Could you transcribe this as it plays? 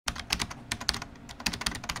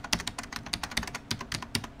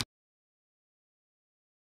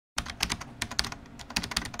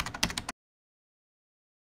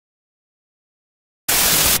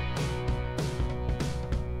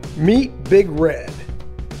Meet Big Red.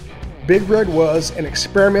 Big Red was an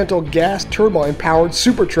experimental gas turbine-powered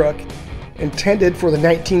super truck intended for the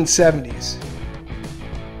 1970s.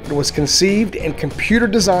 It was conceived and computer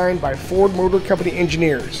designed by Ford Motor Company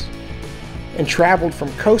engineers and traveled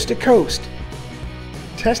from coast to coast,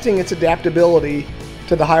 testing its adaptability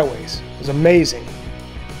to the highways. It was amazing.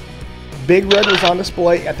 Big Red was on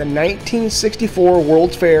display at the 1964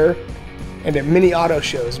 World's Fair and at many auto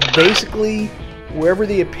shows, basically wherever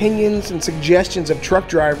the opinions and suggestions of truck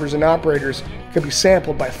drivers and operators could be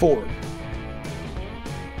sampled by Ford.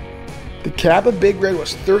 The cab of Big Red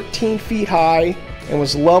was 13 feet high and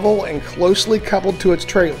was level and closely coupled to its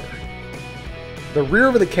trailer. The rear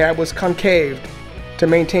of the cab was concaved to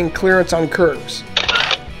maintain clearance on curves.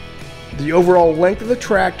 The overall length of the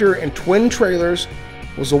tractor and twin trailers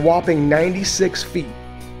was a whopping 96 feet.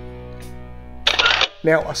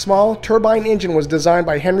 Now, a small turbine engine was designed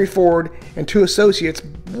by Henry Ford and two associates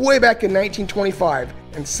way back in 1925,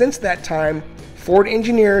 and since that time, Ford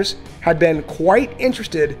engineers had been quite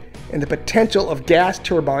interested in the potential of gas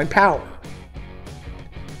turbine power.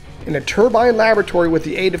 In a turbine laboratory with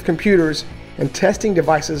the aid of computers and testing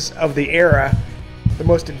devices of the era, the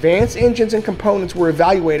most advanced engines and components were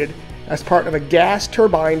evaluated as part of a gas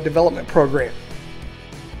turbine development program.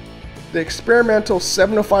 The experimental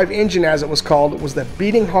 705 engine, as it was called, was the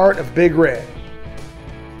beating heart of Big Red.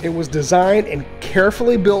 It was designed and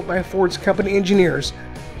carefully built by Ford's company engineers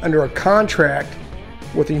under a contract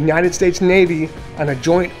with the United States Navy on a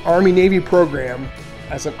joint Army-Navy program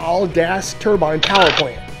as an all-gas turbine power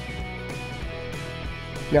plant.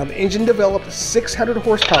 Now, the engine developed 600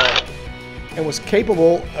 horsepower and was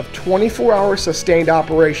capable of 24-hour sustained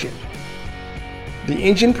operation. The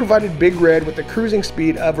engine provided Big Red with a cruising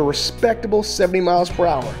speed of a respectable 70 miles per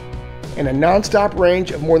hour and a non-stop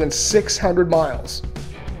range of more than 600 miles.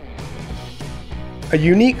 A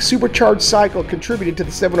unique supercharged cycle contributed to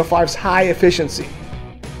the 705's high efficiency.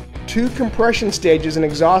 Two compression stages and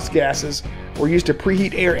exhaust gases were used to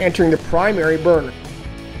preheat air entering the primary burner.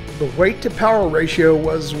 The weight-to-power ratio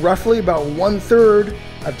was roughly about 1/3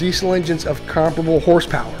 of diesel engines of comparable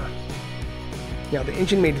horsepower. Now, the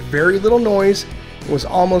engine made very little noise and was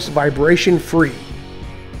almost vibration-free.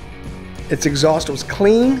 Its exhaust was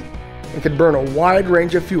clean and could burn a wide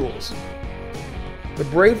range of fuels. The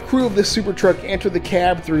brave crew of this super truck entered the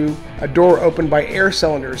cab through a door opened by air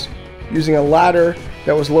cylinders using a ladder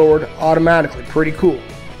that was lowered automatically. Pretty cool.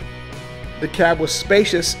 The cab was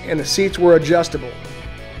spacious and the seats were adjustable.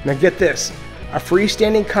 Now get this, a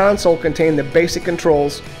freestanding console contained the basic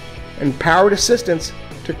controls, and powered assistance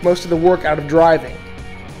took most of the work out of driving.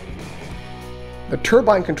 The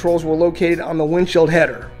turbine controls were located on the windshield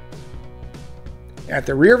header. At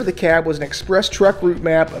the rear of the cab was an express truck route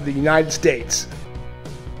map of the United States.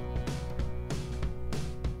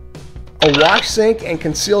 A wash sink and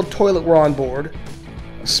concealed toilet were on board.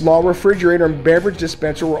 A small refrigerator and beverage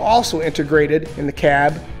dispenser were also integrated in the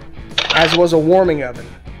cab, as was a warming oven.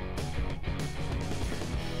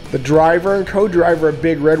 The driver and co-driver of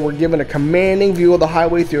Big Red were given a commanding view of the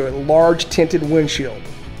highway through a large tinted windshield.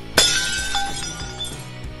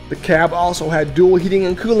 The cab also had dual heating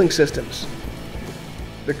and cooling systems.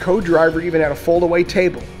 The co-driver even had a fold-away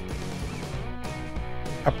table.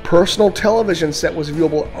 A personal television set was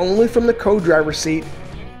viewable only from the co-driver's seat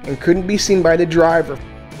and couldn't be seen by the driver.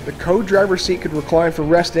 The co-driver's seat could recline for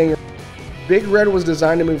resting. Big Red was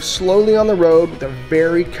designed to move slowly on the road with a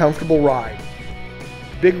very comfortable ride.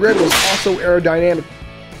 Big Red was also aerodynamic,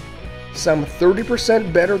 some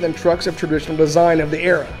 30% better than trucks of traditional design of the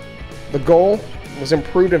era. The goal was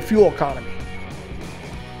improved in fuel economy.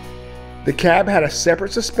 The cab had a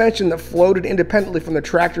separate suspension that floated independently from the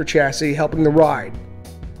tractor chassis, helping the ride.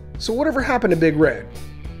 So whatever happened to Big Red?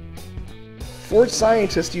 Ford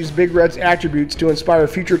scientists used Big Red's attributes to inspire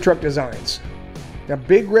future truck designs. Now,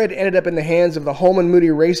 Big Red ended up in the hands of the Holman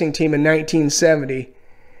Moody Racing Team in 1970,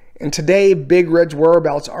 and today Big Red's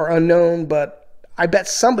whereabouts are unknown, but I bet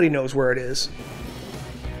somebody knows where it is.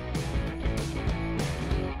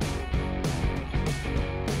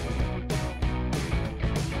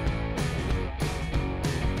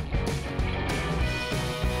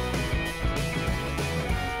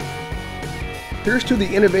 Here's to the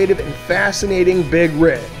innovative and fascinating Big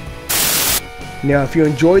Red. Now, if you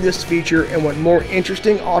enjoyed this feature and want more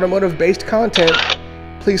interesting automotive-based content,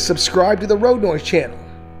 please subscribe to the Road Noise channel.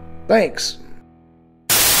 Thanks.